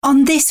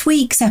On this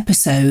week's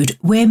episode,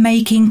 we're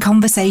making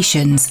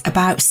conversations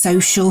about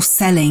social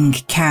selling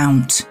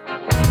count.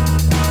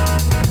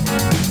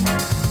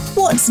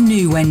 What's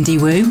new, Wendy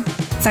Woo?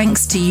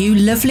 Thanks to you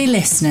lovely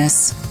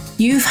listeners,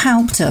 you've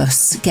helped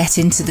us get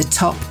into the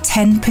top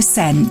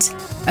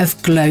 10%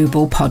 of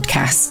global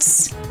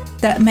podcasts.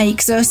 That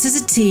makes us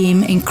as a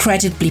team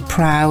incredibly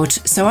proud,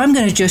 so I'm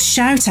going to just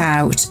shout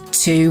out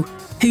to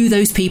who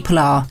those people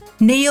are.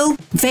 Neil,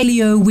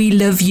 Velio, we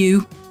love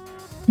you.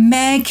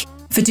 Meg,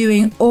 for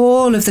doing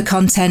all of the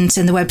content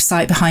and the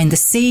website behind the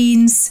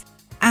scenes,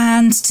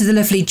 and to the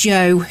lovely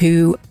Joe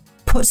who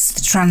puts the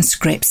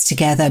transcripts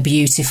together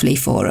beautifully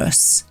for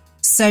us.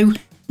 So,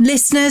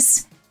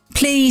 listeners,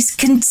 please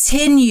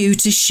continue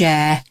to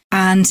share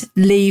and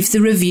leave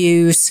the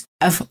reviews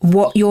of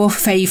what your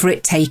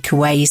favourite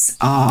takeaways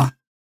are.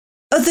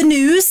 Other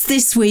news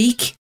this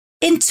week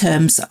in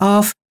terms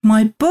of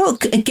my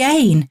book,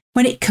 again,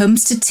 when it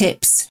comes to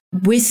tips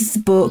with the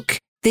book,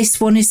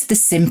 this one is the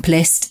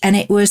simplest, and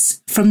it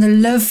was from the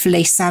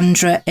lovely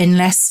Sandra in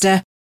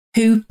Leicester,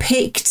 who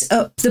picked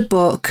up the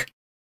book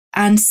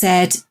and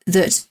said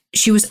that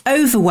she was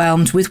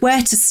overwhelmed with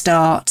where to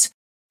start.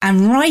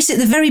 And right at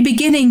the very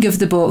beginning of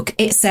the book,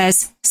 it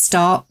says,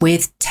 start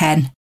with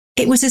 10.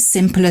 It was as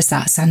simple as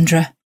that,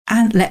 Sandra.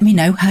 And let me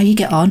know how you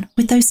get on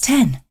with those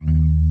 10.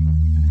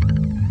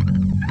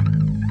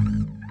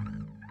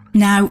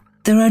 Now,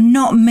 there are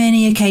not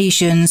many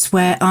occasions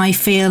where I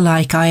feel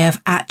like I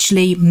have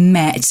actually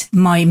met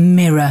my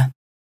mirror.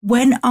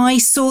 When I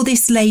saw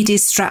this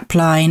lady's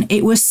strapline,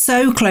 it was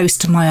so close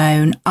to my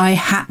own, I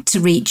had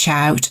to reach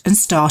out and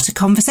start a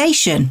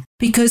conversation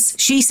because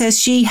she says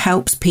she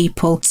helps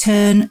people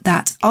turn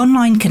that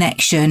online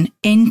connection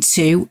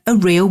into a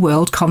real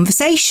world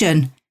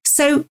conversation.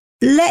 So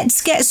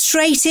let's get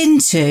straight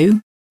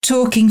into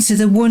talking to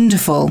the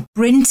wonderful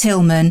Bryn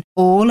Tillman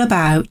all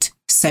about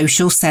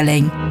social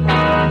selling.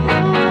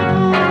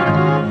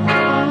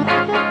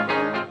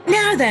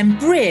 Now then,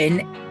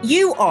 Bryn,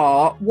 you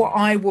are what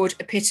I would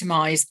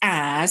epitomise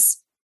as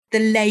the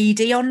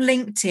lady on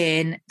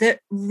LinkedIn that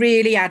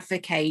really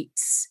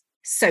advocates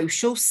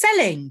social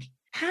selling.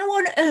 How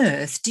on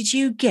earth did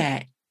you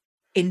get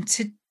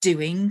into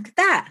doing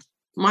that?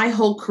 My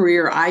whole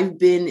career, I've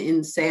been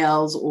in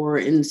sales or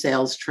in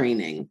sales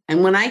training.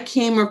 And when I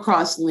came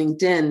across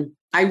LinkedIn,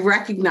 I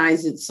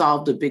recognized it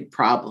solved a big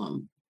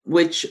problem,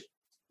 which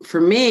for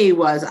me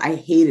was I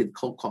hated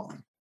cold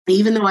calling.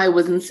 Even though I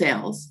was in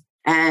sales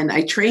and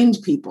I trained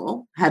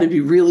people how to be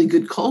really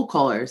good cold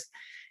callers,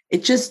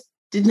 it just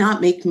did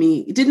not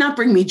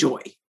bring me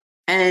joy.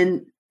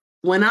 And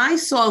when I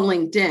saw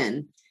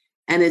LinkedIn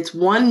and its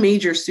one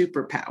major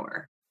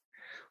superpower,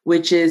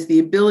 which is the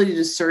ability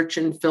to search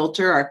and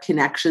filter our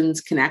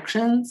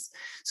connections,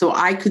 so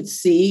I could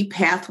see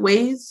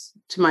pathways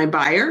to my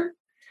buyer,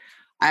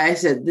 I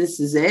said, this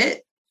is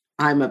it.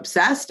 I'm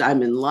obsessed.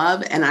 I'm in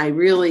love. And I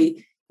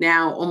really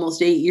now,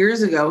 almost 8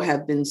 years ago,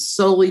 have been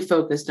solely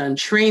focused on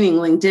training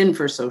LinkedIn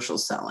for social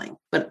selling.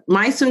 But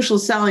my social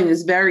selling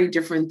is very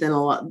different than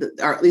a lot,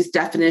 or at least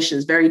definition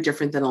is very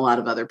different than a lot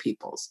of other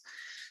people's.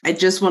 I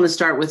just want to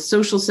start with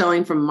social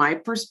selling from my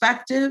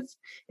perspective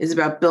is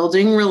about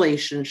building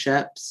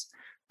relationships,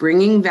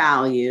 bringing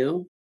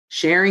value,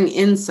 sharing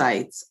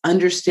insights,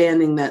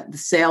 understanding that the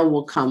sale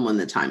will come when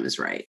the time is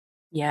right.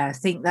 Yeah, I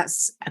think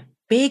that's a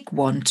big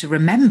one to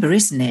remember,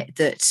 isn't it?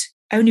 That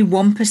only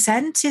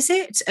 1%, is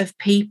it, of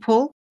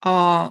people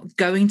are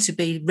going to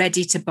be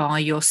ready to buy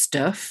your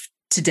stuff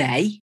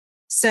today.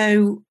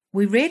 So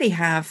we really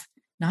have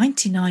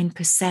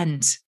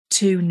 99%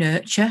 to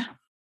nurture.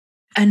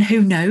 And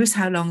who knows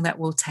how long that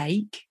will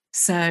take.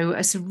 So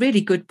it's a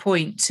really good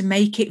point to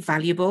make it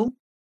valuable.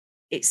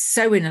 It's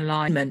so in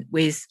alignment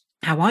with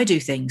how I do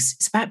things.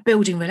 It's about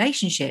building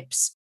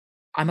relationships.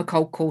 I'm a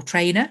cold call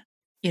trainer.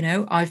 You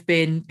know, I've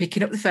been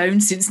picking up the phone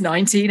since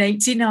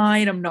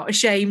 1989. I'm not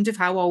ashamed of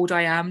how old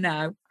I am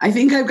now. I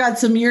think I've got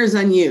some years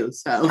on you,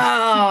 so.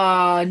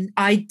 Oh,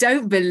 I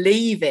don't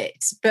believe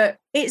it. But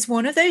it's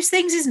one of those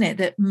things, isn't it,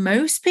 that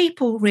most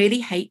people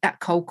really hate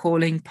that cold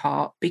calling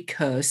part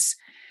because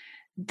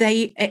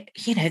they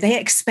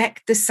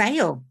expect the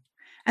sale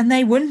and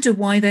they wonder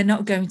why they're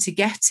not going to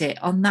get it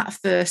on that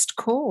first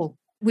call.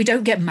 We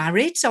don't get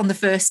married on the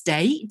first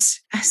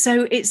date.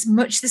 So it's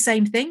much the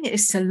same thing.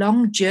 It's a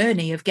long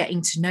journey of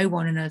getting to know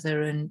one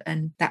another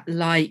and that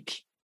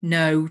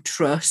know,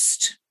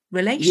 trust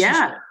relationship.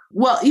 Yeah.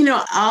 Well,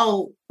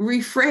 I'll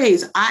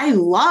rephrase. I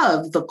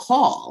love the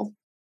call.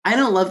 I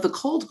don't love the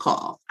cold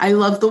call. I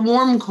love the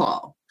warm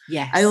call.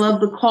 Yes. I love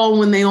the call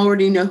when they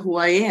already know who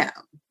I am.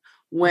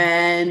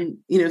 When,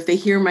 if they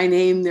hear my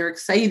name, they're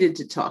excited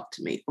to talk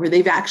to me or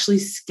they've actually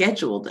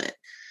scheduled it.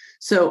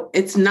 So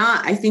it's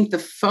not, I think the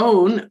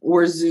phone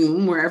or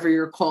Zoom, wherever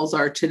your calls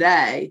are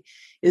today,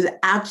 is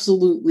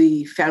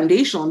absolutely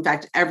foundational. In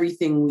fact,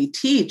 everything we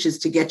teach is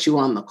to get you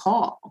on the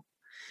call.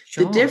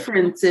 Sure. The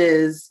difference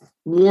is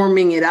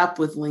warming it up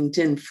with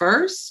LinkedIn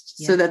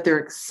first so that they're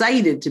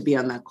excited to be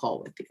on that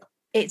call with you.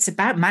 It's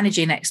about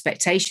managing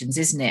expectations,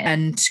 isn't it?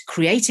 And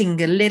creating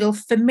a little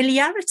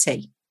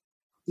familiarity.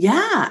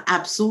 Yeah,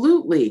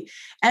 absolutely.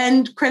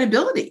 And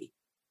credibility.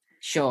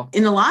 Sure.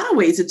 In a lot of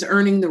ways, it's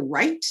earning the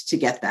right to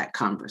get that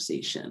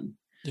conversation.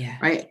 Yeah.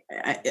 Right.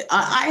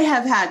 I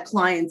have had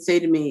clients say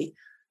to me,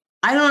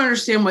 I don't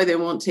understand why they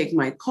won't take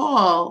my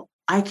call.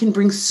 I can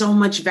bring so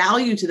much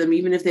value to them,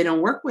 even if they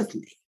don't work with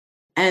me.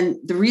 And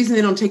the reason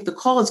they don't take the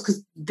call is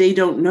because they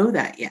don't know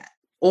that yet.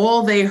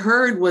 All they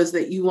heard was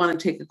that you want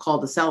to take a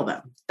call to sell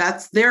them.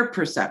 That's their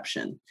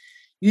perception.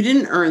 You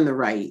didn't earn the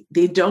right.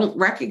 They don't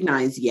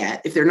recognize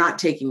yet, if they're not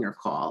taking your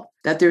call,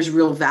 that there's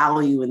real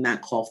value in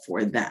that call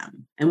for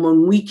them. And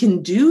when we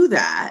can do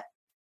that,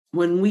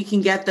 when we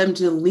can get them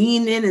to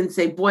lean in and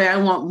say, boy, I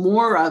want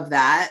more of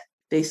that,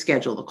 they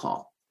schedule the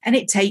call. And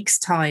it takes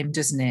time,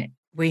 doesn't it?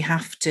 We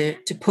have to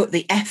put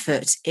the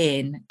effort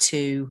in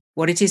to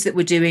what it is that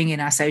we're doing in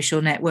our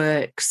social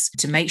networks,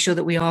 to make sure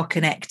that we are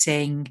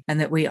connecting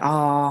and that we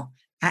are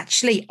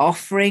actually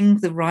offering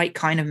the right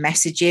kind of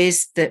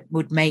messages that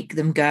would make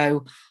them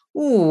go,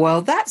 oh,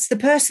 well, that's the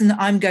person that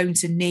I'm going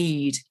to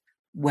need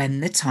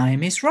when the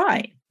time is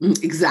right.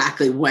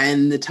 Exactly.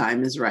 When the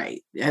time is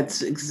right.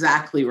 That's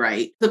exactly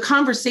right. The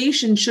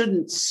conversation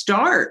shouldn't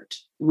start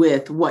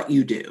with what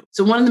you do.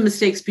 So one of the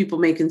mistakes people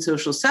make in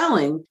social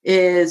selling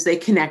is they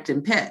connect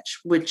and pitch,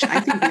 which I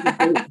think is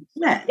a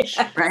great pitch,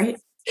 right?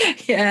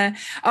 Yeah.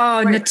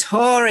 Oh, right.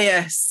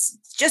 Notorious.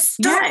 Just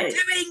stop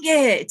doing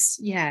it.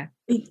 Yeah.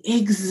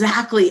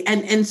 Exactly.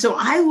 And so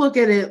I look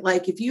at it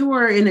like if you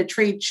were in a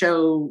trade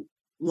show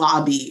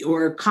lobby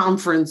or a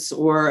conference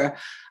or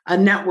a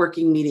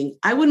networking meeting,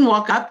 I wouldn't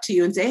walk up to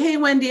you and say, hey,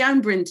 Wendy,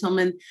 I'm Bryn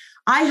Tillman.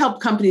 I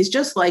help companies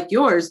just like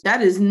yours.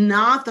 That is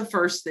not the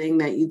first thing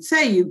that you'd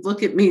say. You'd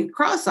look at me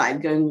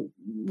cross-eyed going,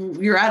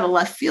 you're out of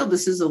left field.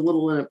 This is a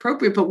little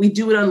inappropriate, but we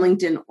do it on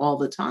LinkedIn all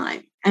the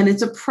time. And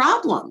it's a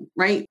problem,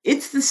 right?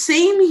 It's the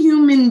same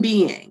human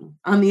being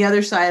on the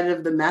other side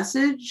of the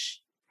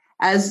message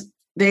as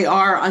they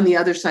are on the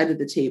other side of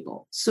the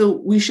table.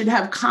 So we should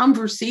have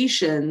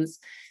conversations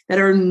that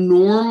are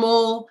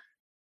normal,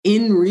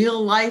 in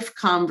real life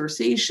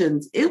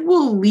conversations. It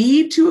will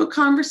lead to a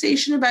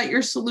conversation about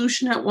your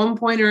solution at one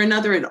point or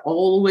another. It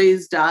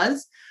always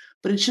does,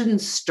 but it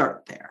shouldn't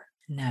start there.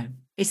 No,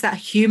 it's that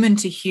human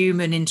to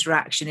human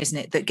interaction, isn't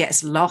it, that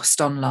gets lost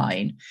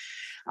online.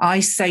 I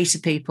say to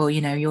people,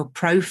 your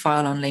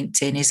profile on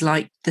LinkedIn is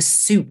like the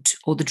suit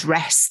or the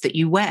dress that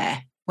you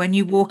wear when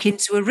you walk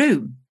into a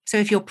room. So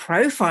if your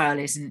profile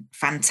isn't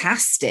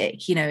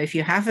fantastic, if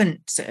you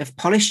haven't sort of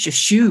polished your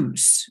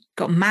shoes,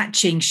 got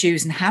matching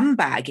shoes and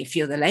handbag, if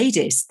you're the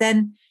ladies,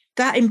 then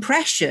that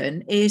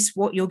impression is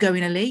what you're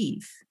going to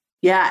leave.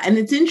 Yeah. And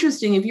it's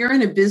interesting, if you're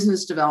in a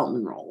business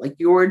development role, like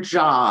your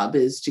job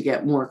is to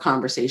get more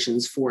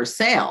conversations for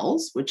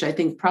sales, which I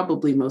think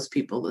probably most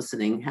people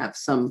listening have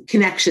some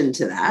connection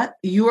to that.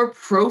 Your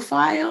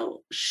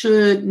profile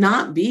should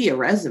not be a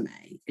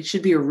resume. It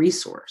should be a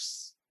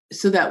resource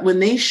so that when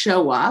they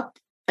show up,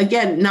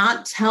 again,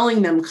 not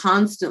telling them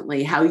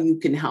constantly how you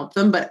can help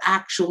them, but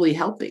actually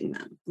helping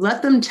them.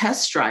 Let them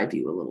test drive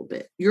you a little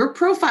bit. Your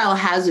profile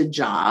has a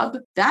job.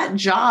 That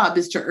job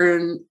is to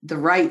earn the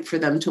right for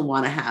them to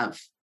want to have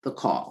the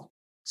call.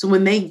 So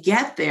when they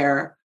get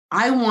there,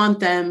 I want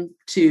them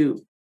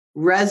to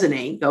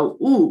resonate, go,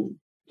 ooh,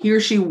 he or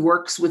she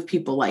works with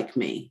people like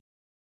me.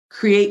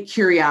 Create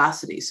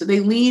curiosity. So they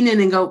lean in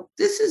and go,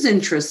 this is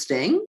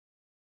interesting.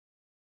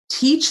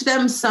 Teach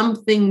them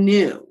something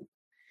new.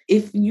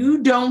 If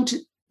you don't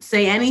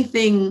say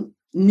anything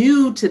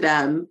new to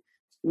them,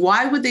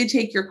 why would they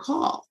take your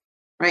call,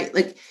 right?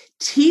 Like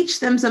teach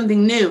them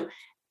something new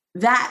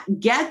that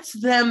gets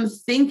them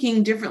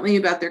thinking differently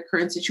about their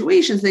current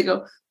situations. They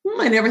go,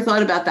 I never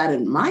thought about that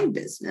in my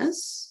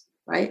business,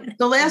 right?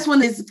 The last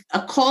one is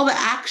a call to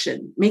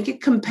action. Make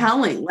it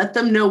compelling. Let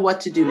them know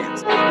what to do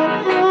next.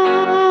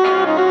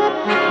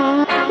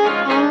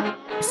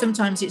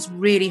 Sometimes it's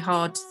really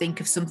hard to think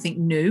of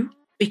something new,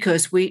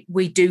 because we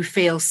do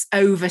feel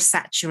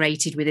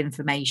oversaturated with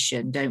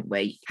information, don't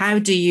we? How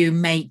do you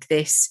make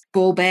this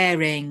ball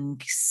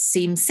bearing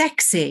seem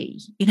sexy?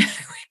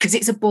 Because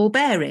it's a ball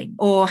bearing.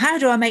 Or how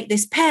do I make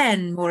this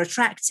pen more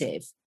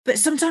attractive? But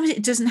sometimes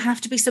it doesn't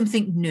have to be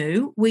something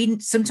new.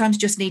 We sometimes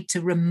just need to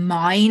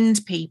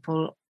remind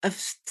people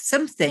of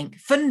something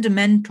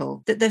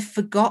fundamental that they've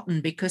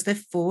forgotten because they've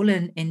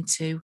fallen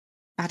into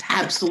bad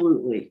habits.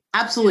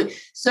 Absolutely.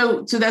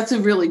 So that's a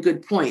really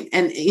good point.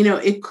 And,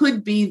 it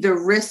could be the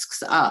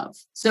risks of,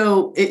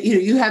 so,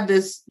 you have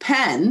this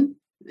pen,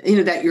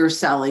 that you're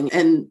selling,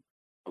 and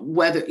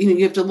whether,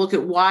 you have to look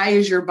at why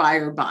is your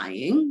buyer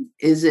buying?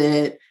 Is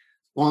it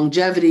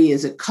longevity?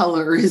 Is it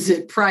color? Is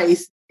it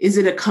price? Is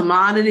it a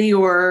commodity?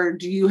 Or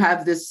do you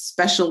have this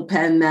special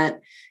pen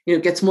that,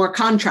 gets more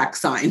contracts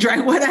signed,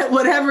 right?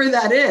 Whatever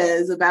that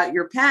is about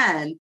your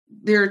pen.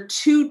 There are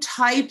two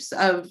types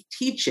of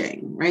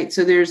teaching, right?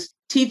 So there's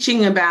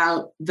teaching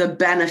about the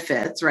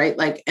benefits, right?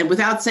 Like, and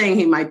without saying,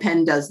 hey, my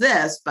pen does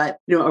this, but,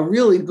 a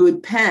really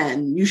good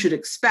pen, you should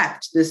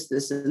expect this,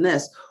 this, and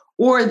this,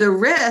 or the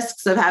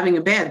risks of having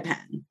a bad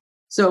pen.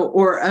 So,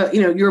 or,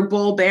 your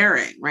ball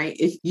bearing, right?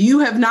 If you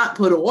have not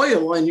put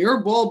oil on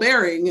your ball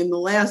bearing in the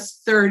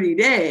last 30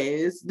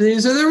 days,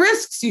 these are the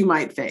risks you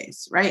might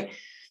face, right?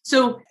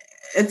 So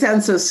it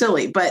sounds so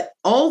silly, but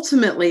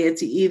ultimately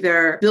it's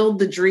either build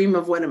the dream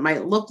of what it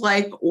might look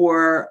like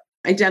or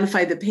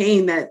identify the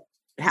pain that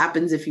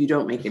happens if you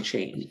don't make a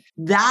change.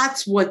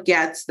 That's what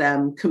gets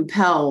them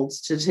compelled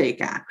to take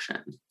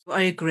action.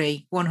 I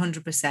agree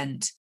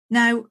 100%.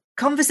 Now,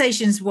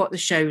 conversation's what the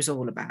show's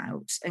all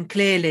about. And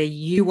clearly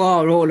you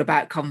are all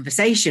about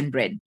conversation,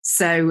 Bryn.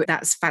 So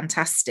that's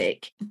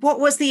fantastic. What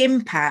was the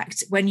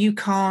impact when you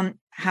can't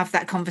have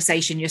that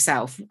conversation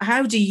yourself?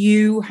 How do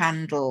you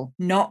handle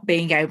not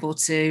being able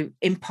to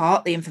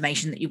impart the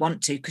information that you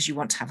want to because you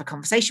want to have a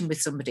conversation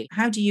with somebody?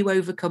 How do you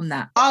overcome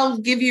that? I'll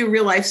give you a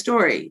real life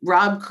story.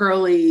 Rob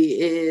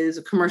Curley is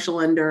a commercial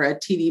lender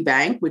at TD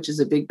Bank, which is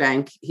a big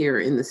bank here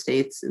in the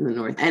States, in the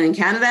North and in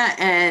Canada.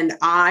 And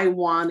I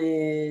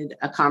wanted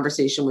a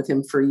conversation with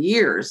him for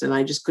years and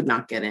I just could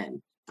not get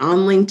in. On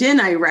LinkedIn,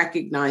 I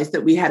recognized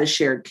that we had a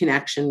shared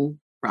connection,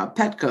 Rob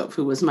Petcove,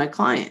 who was my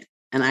client.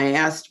 And I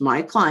asked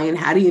my client,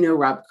 how do you know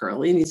Rob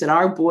Curley? And he said,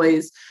 our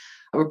boys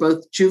were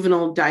both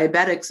juvenile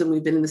diabetics and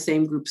we've been in the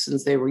same group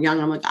since they were young.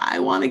 I'm like, I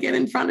want to get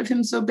in front of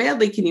him so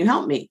badly. Can you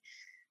help me?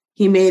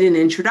 He made an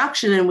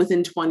introduction and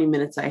within 20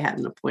 minutes, I had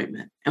an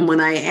appointment. And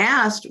when I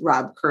asked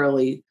Rob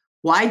Curley,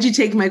 why'd you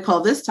take my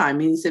call this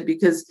time? And he said,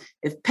 because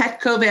if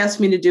Petcove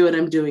asked me to do it,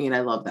 I'm doing it. I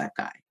love that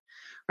guy,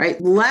 right?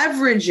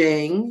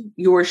 Leveraging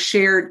your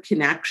shared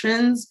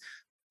connections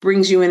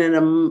brings you in at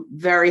a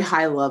very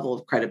high level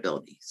of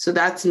credibility. So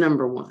that's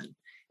number one.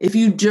 If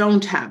you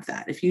don't have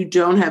that, if you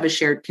don't have a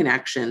shared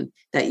connection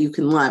that you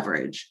can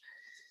leverage,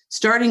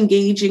 start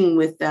engaging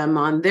with them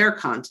on their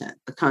content,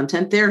 the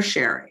content they're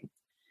sharing,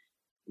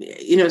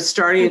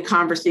 starting a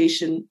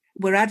conversation.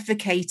 We're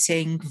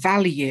advocating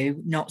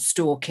value, not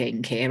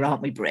stalking here,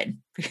 aren't we, Bryn?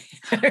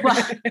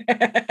 Well,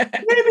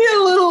 maybe a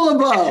little of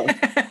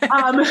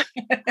both.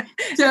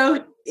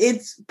 So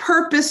it's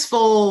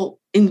purposeful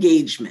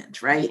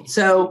engagement, right?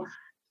 So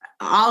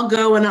I'll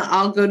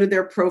go to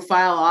their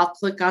profile. I'll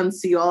click on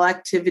see all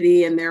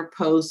activity in their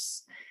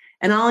posts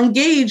and I'll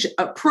engage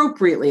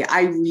appropriately.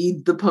 I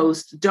read the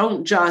post.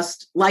 Don't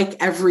just like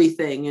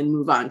everything and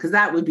move on because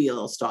that would be a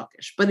little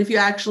stalkish. But if you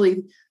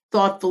actually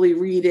thoughtfully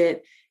read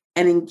it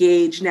and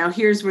engage, now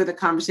here's where the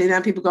conversation,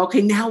 now people go,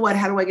 okay, now what?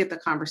 How do I get the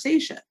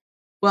conversation?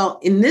 Well,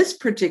 in this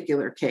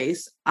particular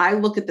case, I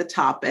look at the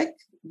topic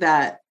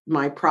that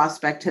my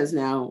prospect has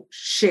now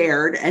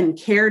shared and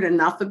cared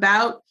enough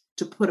about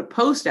to put a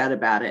post out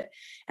about it.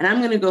 And I'm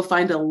going to go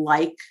find a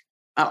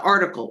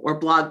article or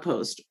blog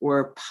post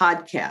or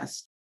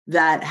podcast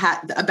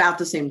that about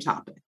the same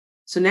topic.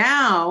 So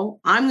now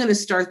I'm going to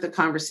start the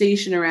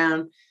conversation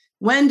around,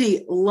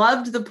 Wendy,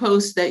 loved the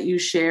post that you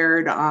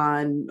shared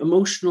on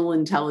emotional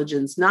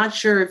intelligence. Not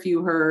sure if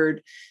you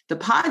heard the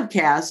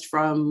podcast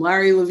from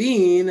Larry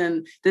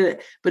Levine, but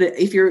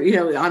if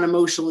you're, on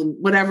emotional and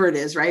whatever it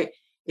is, right?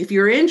 If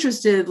you're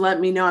interested, let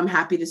me know. I'm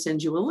happy to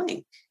send you a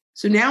link.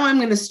 So now I'm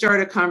going to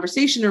start a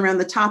conversation around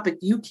the topic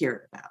you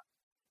cared about.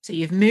 So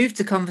you've moved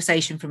the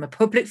conversation from a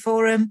public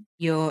forum.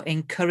 You're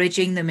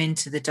encouraging them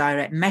into the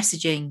direct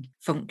messaging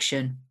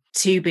function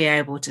to be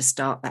able to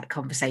start that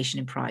conversation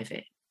in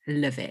private.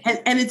 Love it.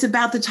 And it's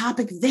about the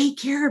topic they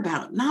care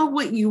about, not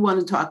what you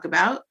want to talk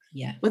about,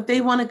 what they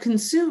want to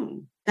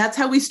consume. That's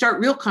how we start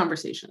real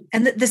conversation.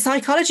 And the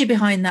psychology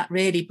behind that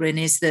really, Bryn,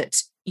 is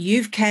that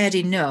you've cared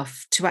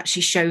enough to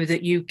actually show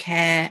that you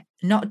care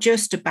not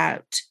just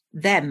about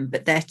them,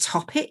 but their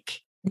topic.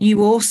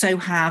 You also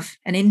have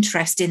an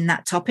interest in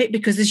that topic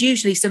because there's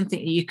usually something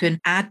that you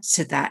can add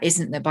to that,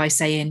 isn't there? By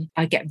saying,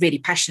 I get really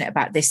passionate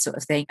about this sort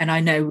of thing. And I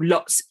know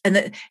lots, and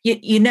that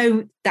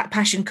that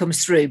passion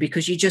comes through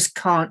because you just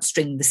can't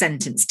string the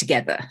sentence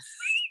together.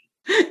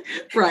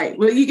 Right.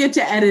 Well, you get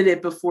to edit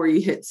it before you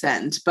hit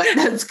send, but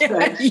that's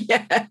good.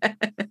 Yeah.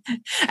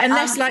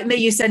 Unless, like me,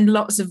 you send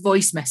lots of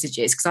voice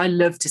messages, because I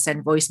love to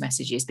send voice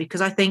messages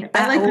because I think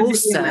that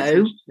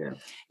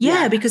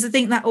because I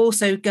think that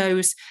also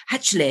goes,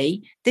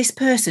 actually, this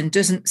person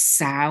doesn't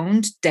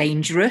sound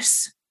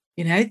dangerous.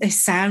 They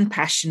sound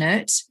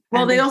passionate.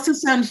 Well, they also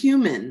sound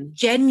human.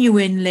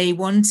 Genuinely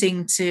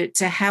wanting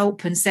to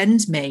help and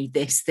send me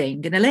this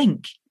thing and a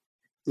link.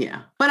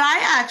 Yeah. But I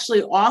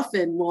actually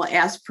often will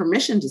ask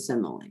permission to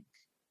send the link.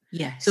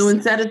 Yes. So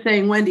instead of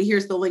saying, Wendy,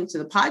 here's the link to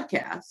the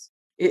podcast,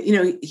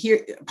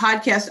 here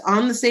podcast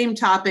on the same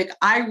topic.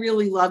 I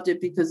really loved it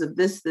because of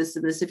this, this,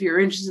 and this. If you're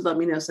interested, let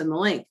me know, send the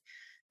link,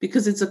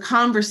 because it's a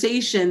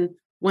conversation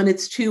when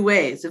it's two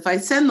ways. If I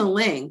send the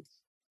link,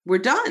 we're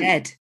done.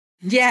 Dead.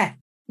 Yeah.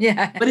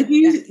 Yeah. But if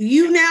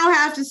you now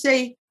have to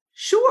say,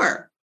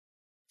 sure,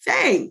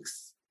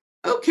 thanks.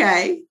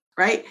 Okay.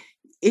 Right.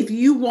 If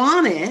you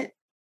want it,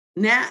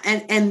 now,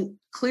 and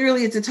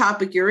clearly it's a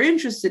topic you're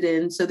interested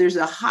in, so there's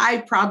a high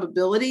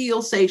probability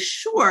you'll say,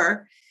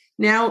 sure.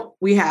 Now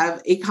we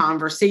have a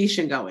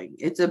conversation going.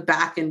 It's a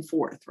back and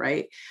forth,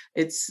 right?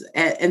 And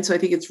so I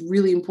think it's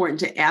really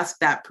important to ask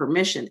that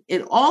permission.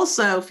 It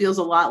also feels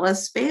a lot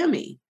less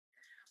spammy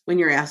when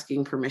you're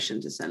asking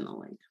permission to send the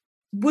link.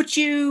 Would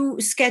you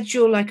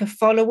schedule like a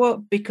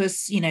follow-up?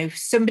 Because,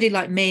 somebody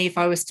like me, if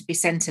I was to be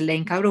sent a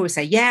link, I would always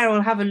say, yeah,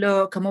 I'll have a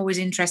look. I'm always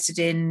interested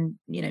in,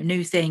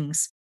 new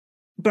things.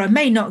 But I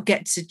may not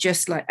get to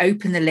just like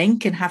open the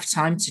link and have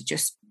time to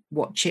just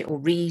watch it or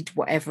read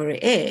whatever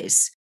it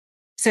is.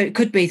 So it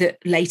could be that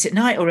late at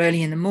night or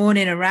early in the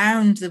morning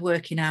around the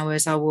working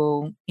hours, I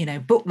will,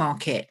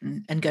 bookmark it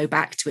and go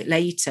back to it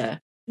later.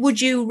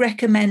 Would you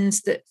recommend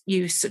that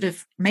you sort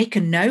of make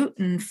a note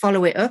and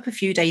follow it up a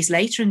few days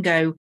later and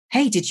go,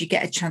 hey, did you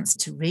get a chance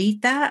to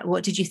read that?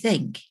 What did you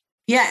think?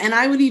 Yeah. And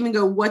I would even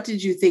go, what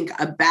did you think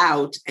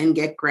about, and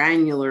get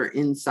granular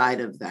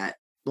inside of that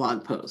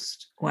blog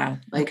post. Wow.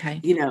 Okay.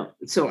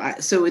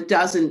 So it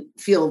doesn't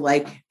feel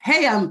like,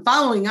 hey, I'm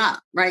following up,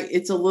 right?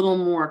 It's a little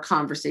more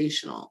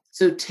conversational.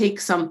 So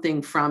take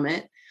something from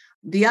it.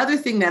 The other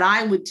thing that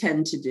I would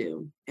tend to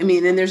do, and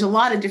there's a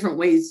lot of different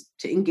ways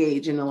to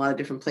engage in a lot of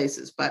different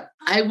places, but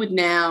I would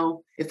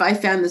now, if I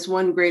found this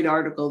one great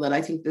article that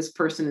I think this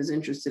person is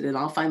interested in,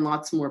 I'll find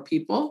lots more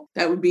people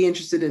that would be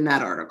interested in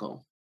that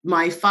article.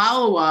 My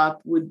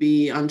follow-up would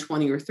be on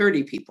 20 or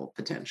 30 people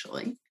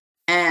potentially.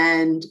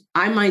 And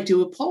I might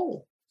do a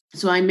poll.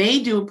 So I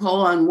may do a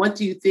poll on what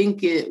do you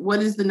think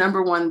what is the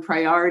number one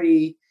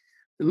priority,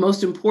 the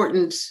most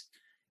important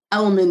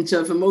element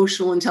of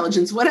emotional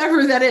intelligence,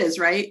 whatever that is,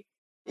 right?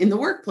 In the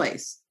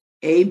workplace,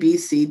 A, B,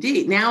 C,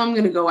 D. Now I'm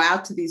going to go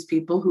out to these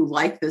people who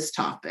like this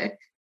topic,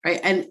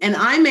 right? And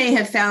I may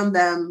have found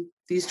them,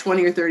 these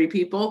 20 or 30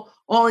 people,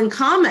 all in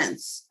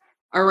comments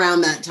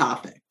around that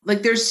topic.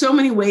 Like there's so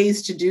many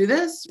ways to do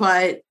this,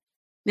 but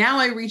now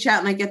I reach out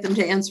and I get them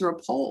to answer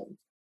a poll.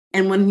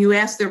 And when you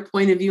ask their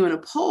point of view in a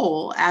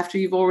poll after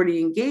you've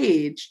already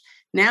engaged,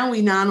 now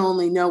we not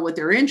only know what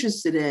they're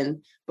interested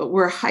in, but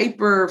we're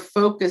hyper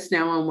focused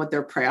now on what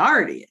their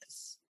priority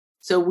is.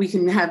 So we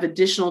can have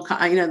additional,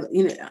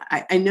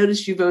 I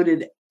noticed you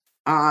voted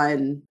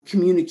on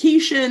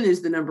communication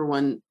is the number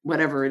one,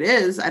 whatever it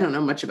is. I don't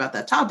know much about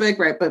that topic,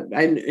 right? But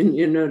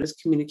you notice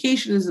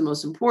communication is the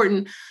most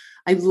important.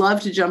 I'd love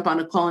to jump on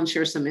a call and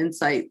share some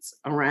insights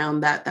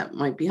around that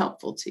might be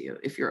helpful to you.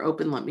 If you're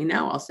open, let me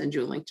know. I'll send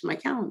you a link to my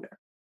calendar.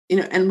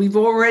 And we've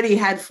already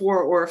had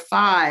 4 or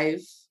 5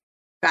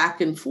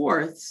 back and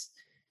forths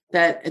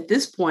that at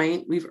this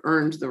point we've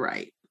earned the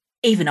right.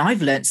 Even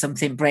I've learned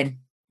something, Bryn.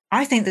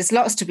 I think there's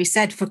lots to be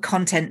said for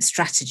content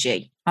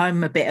strategy.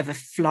 I'm a bit of a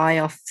fly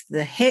off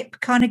the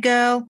hip kind of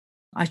girl.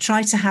 I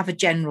try to have a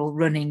general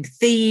running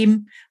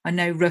theme. I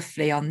know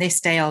roughly on this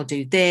day I'll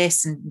do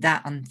this and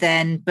that and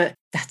then, but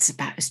that's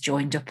about as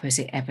joined up as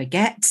it ever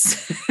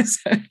gets.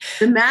 So,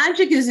 the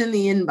magic is in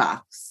the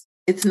inbox.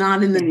 It's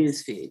not in the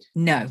newsfeed.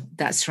 No,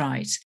 that's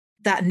right.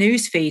 That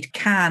newsfeed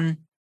can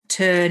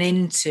turn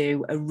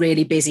into a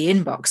really busy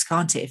inbox,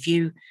 can't it? If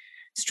you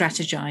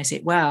strategize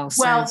it well.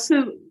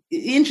 So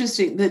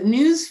interesting. The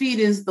newsfeed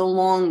is the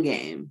long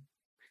game.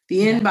 The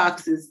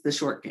inbox is the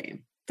short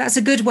game. That's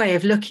a good way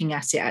of looking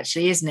at it,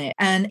 actually, isn't it?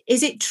 And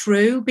is it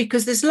true?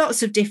 Because there's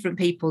lots of different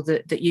people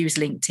that use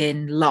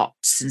LinkedIn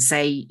lots and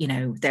say,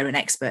 they're an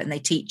expert and they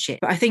teach it.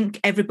 But I think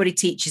everybody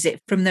teaches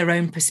it from their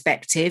own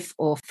perspective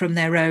or from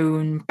their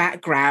own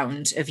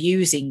background of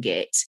using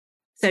it.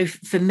 So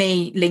for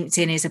me,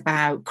 LinkedIn is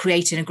about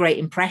creating a great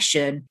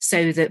impression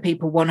so that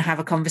people want to have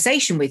a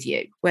conversation with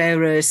you.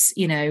 Whereas,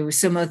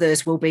 some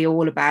others will be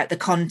all about the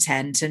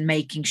content and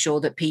making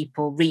sure that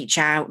people reach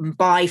out and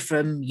buy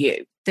from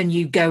you than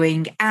you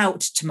going out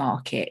to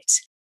market.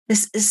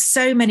 There's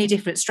so many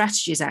different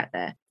strategies out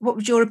there. What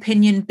would your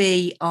opinion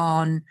be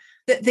on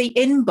that? The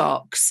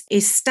inbox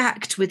is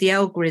stacked with the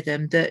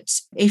algorithm that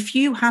if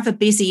you have a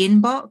busy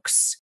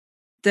inbox,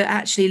 that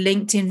actually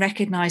LinkedIn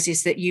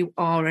recognizes that you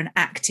are an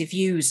active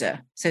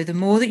user. So the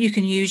more that you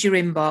can use your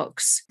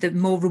inbox, the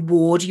more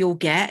reward you'll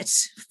get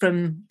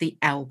from the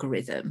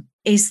algorithm.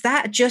 Is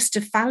that just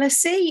a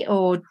fallacy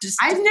or just...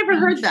 I've never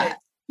heard that.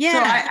 Yeah.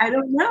 So I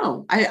don't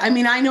know.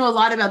 I know a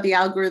lot about the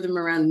algorithm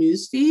around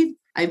newsfeed.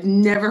 I've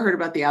never heard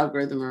about the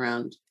algorithm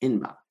around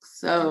inbox.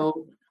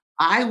 So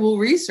I will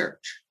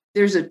research.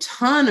 There's a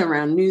ton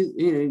around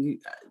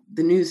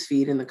the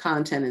newsfeed and the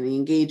content and the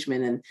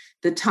engagement and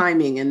the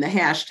timing and the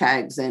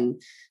hashtags and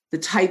the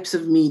types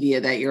of media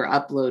that you're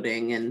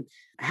uploading and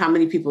how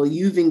many people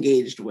you've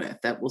engaged with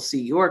that will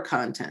see your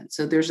content.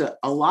 So there's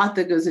a lot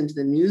that goes into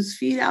the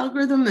newsfeed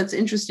algorithm. That's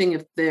interesting.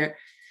 If they're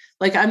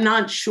I'm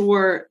not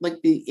sure,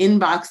 the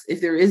inbox, if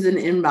there is an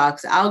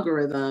inbox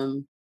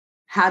algorithm,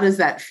 how does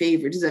that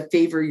favor? Does that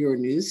favor your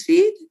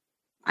newsfeed?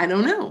 I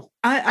don't know.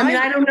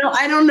 I don't know.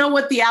 I don't know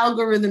what the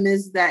algorithm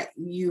is that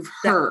you've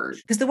heard.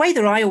 Because the way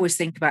that I always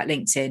think about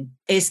LinkedIn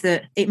is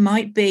that it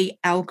might be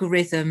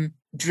algorithm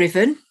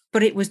driven,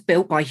 but it was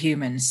built by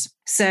humans.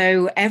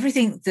 So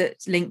everything that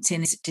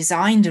LinkedIn is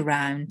designed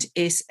around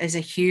is as a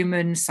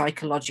human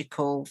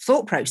psychological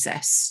thought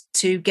process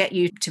to get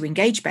you to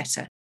engage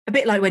better. a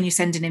bit like when you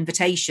send an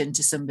invitation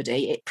to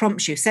somebody, it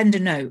prompts you, send a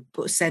note,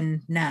 but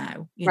send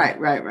now. Right.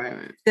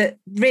 That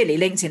really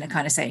LinkedIn are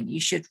kind of saying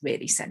you should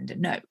really send a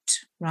note,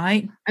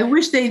 right? I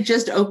wish they'd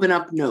just open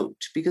up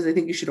note, because I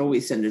think you should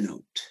always send a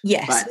note.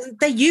 Yes,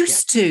 they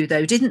used to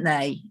though, didn't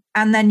they?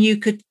 And then you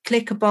could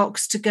click a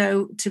box to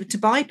go to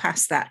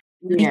bypass that.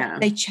 Yeah.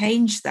 They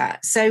changed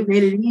that. So it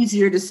made it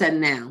easier to send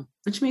now,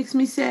 which makes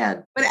me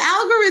sad. But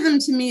algorithm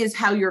to me is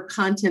how your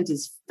content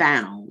is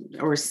found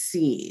or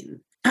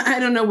seen.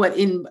 I don't know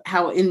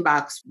how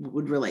inbox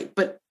would relate,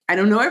 but I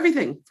don't know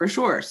everything for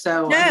sure.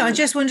 So no, I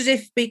just wondered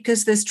if,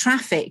 because there's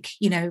traffic,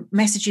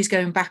 messages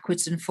going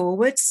backwards and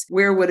forwards,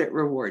 where would it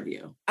reward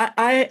you?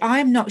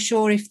 I'm not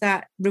sure if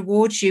that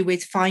rewards you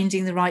with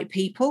finding the right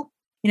people.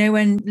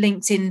 When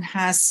LinkedIn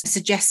has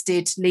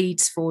suggested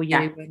leads for you.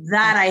 Yeah,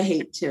 that I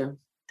hate too.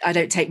 I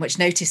don't take much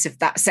notice of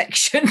that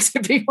section, to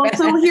be fair.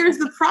 So here's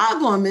the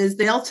problem is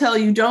they'll tell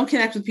you don't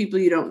connect with people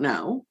you don't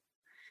know.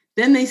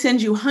 Then they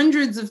send you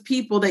hundreds of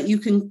people that you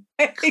can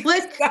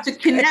click to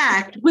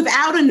connect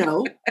without a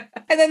note.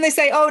 And then they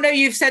say, oh, no,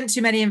 you've sent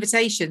too many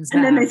invitations now.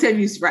 And then they send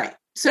you, right.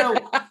 So,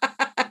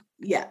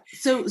 yeah.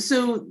 So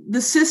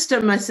the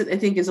system, I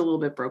think, is a little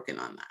bit broken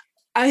on that.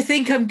 I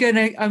think I'm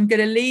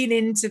gonna lean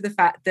into the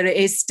fact that it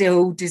is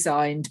still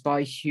designed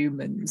by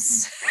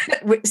humans.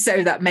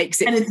 So that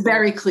makes it... And it's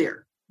very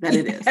clear that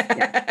it is.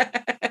 Yeah.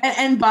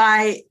 And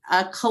by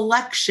a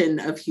collection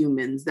of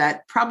humans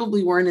that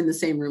probably weren't in the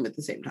same room at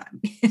the same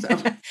time.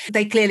 So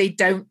they clearly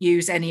don't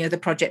use any other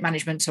project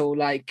management tool,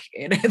 like,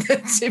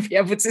 to be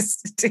able to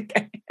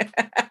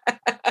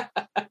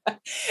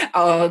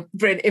Oh,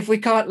 Bryn, if we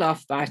can't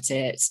laugh about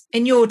it,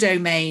 in your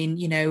domain,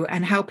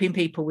 and helping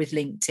people with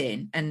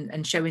LinkedIn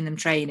and showing them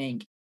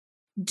training,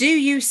 do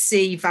you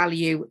see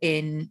value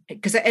in,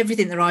 because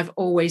everything that I've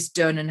always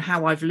done and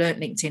how I've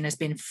learned LinkedIn has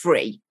been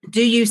free.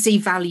 Do you see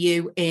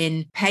value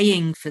in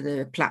paying for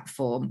the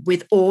platform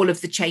with all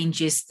of the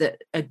changes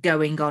that are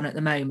going on at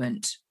the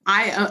moment?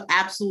 I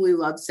absolutely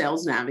love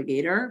Sales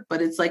Navigator,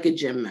 but it's like a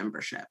gym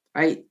membership,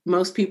 right?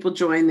 Most people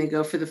join, they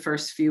go for the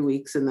first few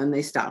weeks and then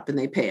they stop and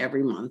they pay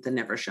every month and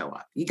never show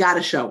up. You got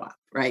to show up,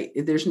 right?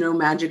 There's no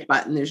magic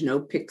button. There's no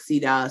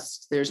pixie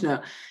dust.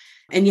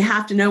 And you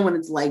have to know when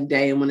it's leg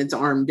day and when it's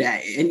arm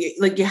day. And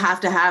you have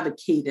to have a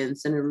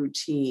cadence and a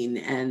routine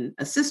and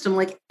a system,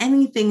 like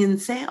anything in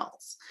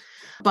sales.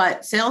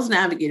 But Sales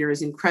Navigator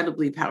is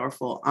incredibly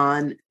powerful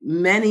on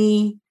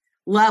many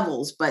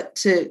levels. But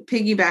to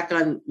piggyback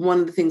on one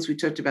of the things we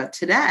talked about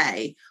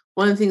today,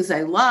 one of the things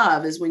I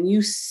love is when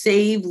you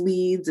save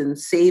leads and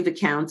save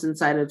accounts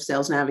inside of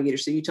Sales Navigator.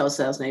 So you tell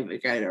Sales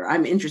Navigator,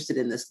 I'm interested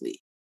in this lead.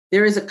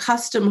 There is a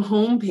custom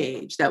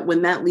homepage that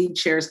when that lead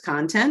shares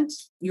content,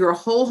 your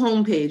whole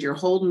homepage, your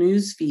whole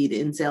news feed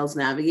in Sales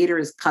Navigator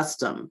is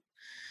custom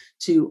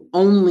to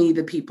only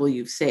the people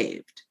you've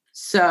saved.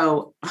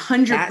 So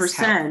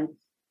 100%,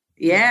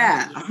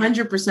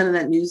 100% of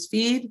that news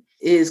feed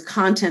is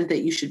content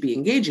that you should be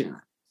engaging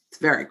on. It's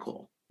very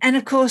cool. And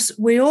of course,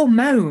 we all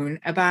moan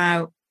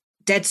about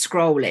dead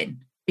scrolling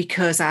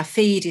because our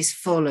feed is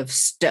full of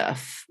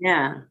stuff.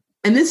 Yeah.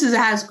 And this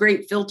has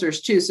great filters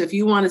too. So if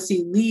you want to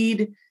see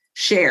lead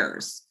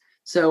shares,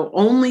 so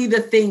only the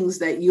things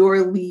that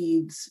your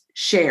leads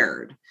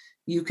shared,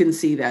 you can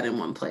see that in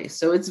one place.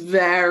 So it's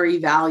very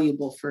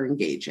valuable for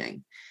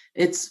engaging.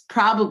 It's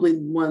probably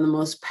one of the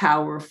most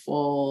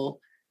powerful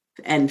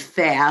and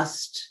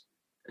fast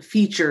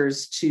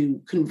features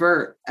to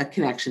convert a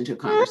connection to a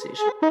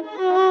conversation.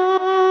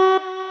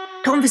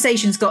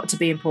 Conversation's got to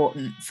be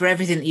important for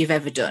everything that you've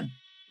ever done.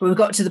 But we've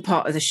got to the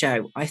part of the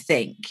show, I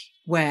think,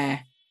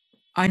 where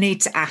I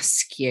need to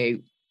ask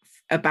you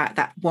about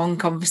that one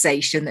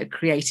conversation that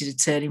created a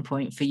turning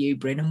point for you,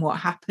 Bryn, and what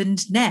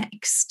happened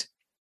next.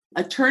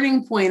 A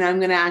turning point, I'm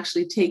going to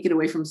actually take it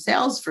away from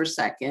sales for a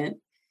second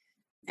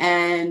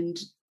and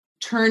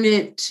turn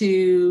it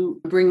to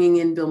bringing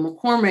in Bill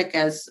McCormick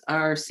as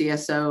our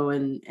CSO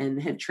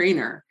and head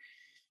trainer.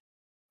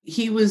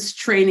 He was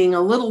training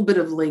a little bit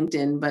of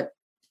LinkedIn, but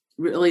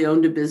really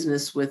owned a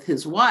business with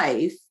his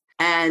wife.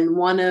 And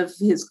one of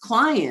his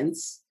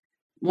clients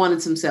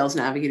wanted some Sales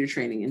Navigator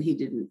training, and he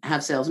didn't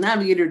have Sales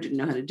Navigator, didn't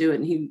know how to do it.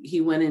 And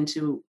he went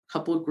into a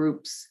couple of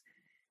groups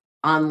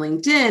on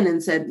LinkedIn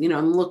and said,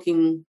 I'm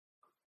looking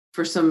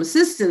for some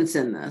assistance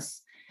in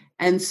this.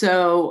 And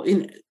so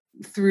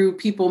through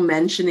people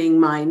mentioning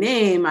my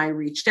name, I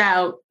reached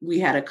out, we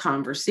had a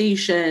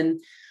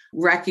conversation,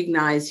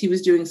 recognized he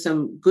was doing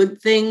some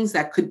good things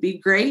that could be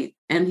great,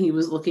 and he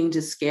was looking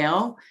to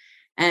scale.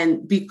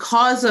 And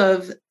because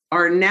of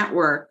our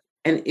network,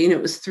 and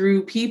it was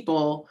through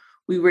people,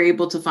 we were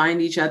able to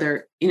find each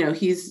other.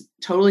 He's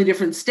totally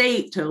different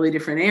state, totally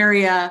different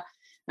area.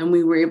 And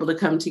we were able to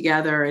come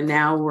together. And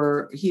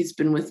now he's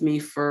been with me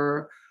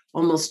for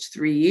almost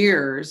 3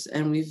 years.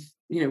 And we've,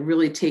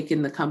 really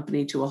taken the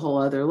company to a whole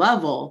other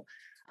level.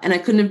 And I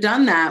couldn't have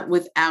done that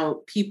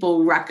without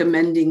people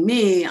recommending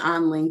me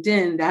on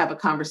LinkedIn to have a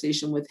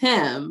conversation with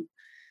him.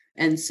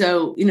 And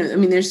so,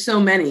 there's so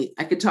many.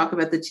 I could talk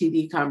about the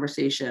TD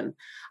conversation.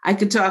 I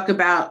could talk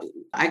about,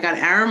 I got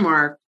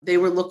Aramark. They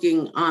were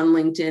looking on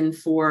LinkedIn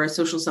for a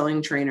social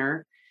selling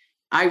trainer.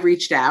 I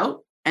reached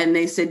out and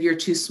they said, you're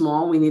too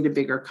small. We need a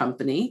bigger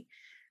company.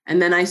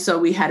 And then I saw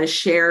we had a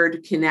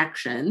shared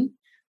connection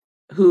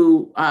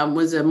who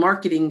was a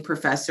marketing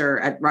professor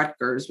at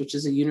Rutgers, which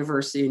is a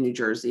university in New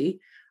Jersey.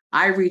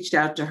 I reached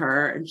out to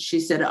her and she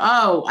said,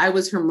 oh, I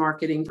was her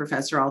marketing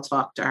professor. I'll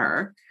talk to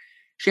her.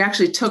 She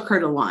actually took her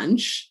to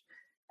lunch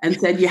and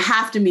said, you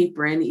have to meet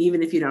Bryn,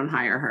 even if you don't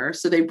hire her.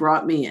 So they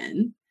brought me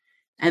in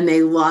and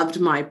they loved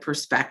my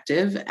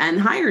perspective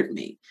and hired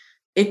me.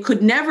 It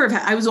could never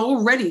have, I was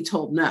already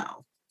told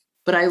no,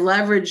 but I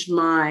leveraged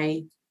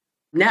my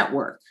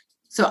network.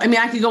 So,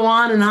 I could go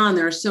on and on.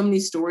 There are so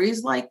many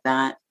stories like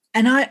that.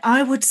 And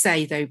I would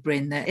say, though,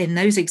 Bryn, that in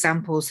those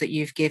examples that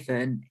you've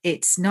given,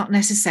 it's not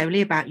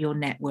necessarily about your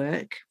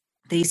network.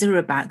 These are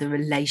about the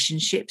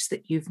relationships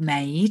that you've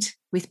made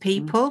with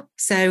people. Mm-hmm.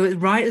 So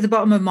right at the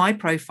bottom of my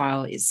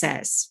profile, it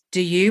says, do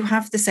you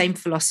have the same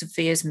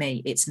philosophy as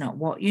me? It's not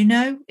what you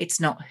know. It's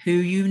not who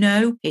you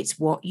know. It's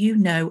what you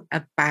know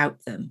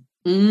about them.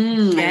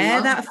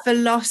 Share that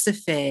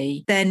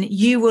philosophy, then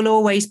you will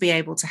always be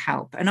able to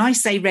help. And I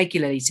say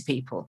regularly to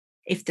people,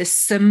 if there's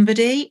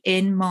somebody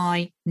in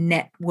my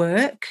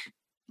network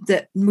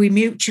that we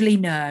mutually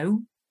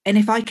know, and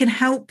if I can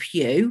help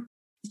you,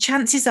 the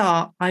chances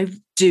are I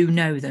do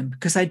know them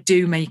because I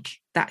do make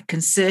that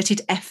concerted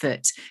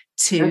effort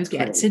to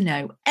get to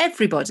know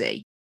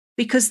everybody.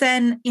 Because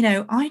then,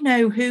 I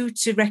know who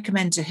to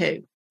recommend to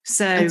who.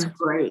 So that's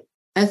great.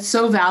 That's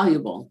so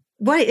valuable.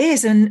 Well, it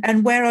is.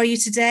 And where are you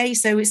today?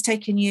 So it's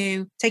taken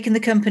the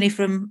company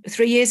from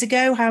 3 years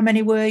ago. How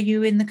many were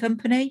you in the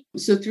company?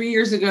 So 3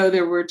 years ago,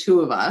 there were 2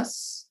 of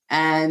us.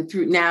 And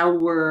now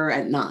we're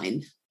at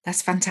 9.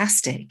 That's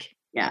fantastic.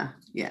 Yeah.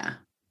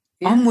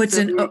 Onwards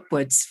and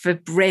upwards for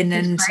Bryn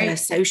and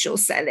social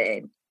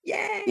selling.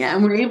 Yeah. Yeah.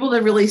 And we're able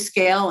to really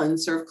scale and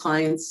serve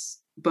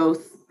clients,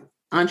 both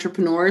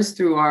entrepreneurs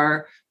through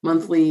our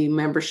monthly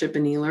membership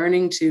and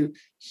e-learning to,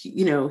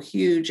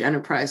 huge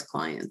enterprise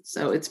clients.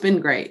 So it's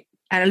been great.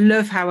 And I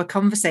love how a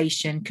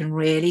conversation can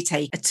really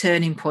take a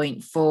turning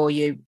point for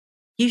you.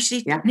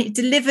 Usually it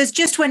delivers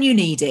just when you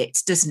need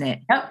it, doesn't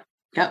it?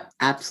 Yep,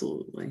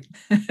 absolutely.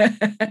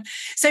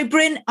 So,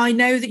 Bryn, I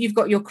know that you've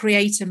got your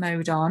creator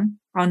mode on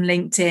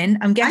LinkedIn.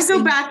 I'm guessing I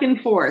go back and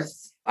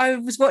forth. I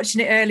was watching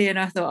it earlier and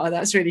I thought,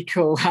 that's really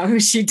cool. How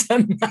has she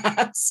done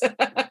that?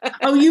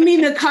 Oh, you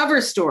mean the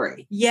cover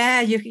story?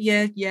 Yeah.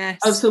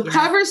 Oh, so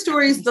cover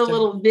story is the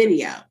little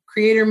video.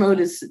 Creator mode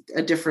is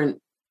a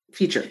different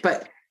feature,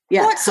 but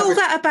yeah. What's all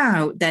that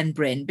about then,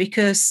 Bryn?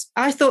 Because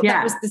I thought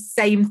that was the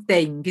same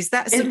thing. Is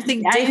that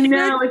something different? I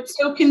know, it's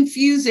so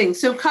confusing.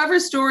 So cover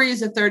story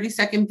is a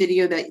 30-second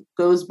video that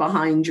goes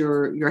behind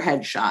your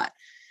headshot.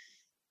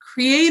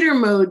 Creator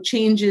mode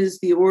changes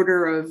the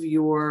order of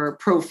your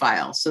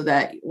profile so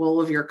that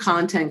all of your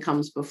content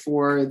comes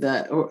before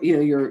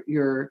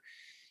your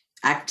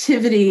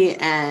activity,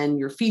 and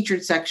your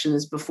featured section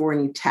is before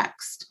any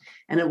text.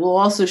 And it will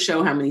also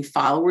show how many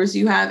followers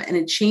you have, and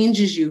it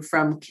changes you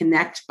from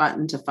connect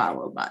button to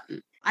follow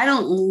button. I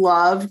don't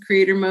love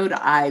creator mode.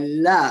 I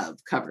love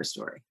cover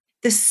story.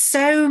 There's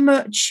so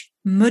much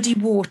muddy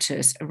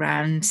waters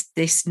around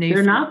this new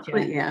feature. Not,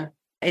 yeah.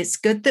 It's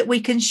good that we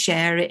can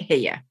share it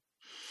here.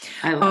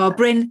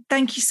 Bryn,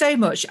 thank you so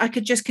much. I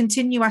could just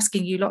continue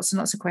asking you lots and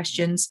lots of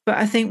questions, but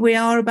I think we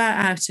are about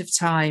out of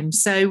time.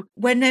 So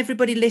when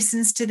everybody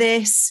listens to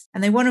this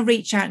and they want to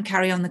reach out and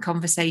carry on the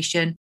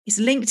conversation, is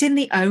LinkedIn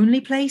the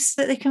only place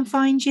that they can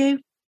find you?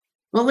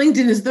 Well,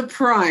 LinkedIn is the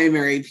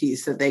primary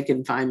piece that they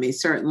can find me,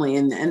 certainly.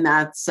 And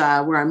that's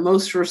where I'm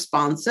most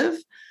responsive.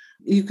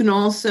 You can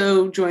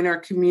also join our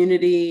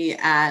community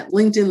at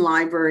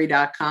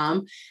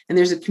linkedinlibrary.com. And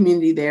there's a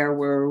community there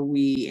where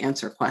we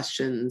answer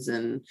questions.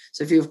 And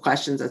so if you have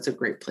questions, that's a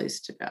great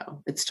place to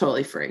go. It's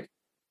totally free.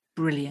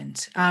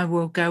 Brilliant. I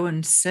will go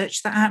and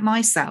search that out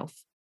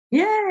myself.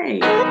 Yay.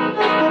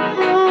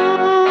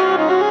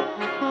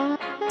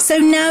 So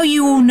now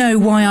you all know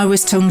why I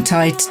was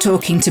tongue-tied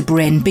talking to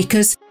Bryn,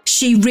 because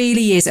she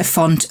really is a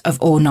font of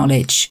all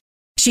knowledge.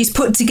 She's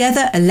put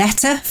together a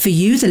letter for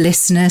you, the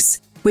listeners,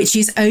 which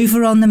is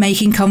over on the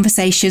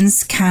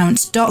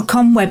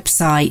makingconversationscount.com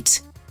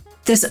website.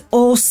 There's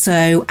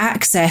also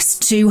access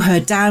to her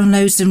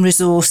downloads and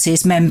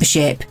resources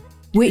membership,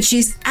 which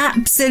is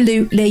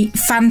absolutely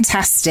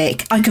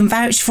fantastic. I can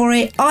vouch for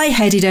it. I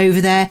headed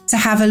over there to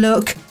have a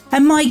look,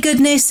 and my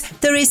goodness,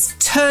 there is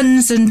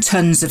tons and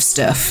tons of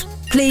stuff.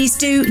 Please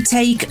do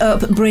take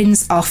up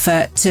Bryn's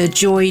offer to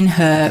join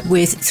her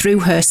through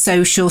her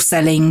social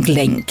selling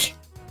link.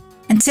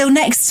 Until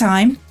next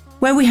time,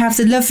 where we have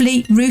the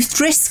lovely Ruth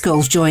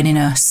Driscoll joining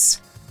us.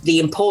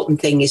 The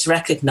important thing is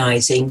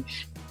recognizing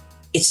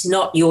it's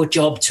not your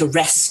job to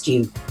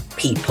rescue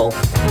people.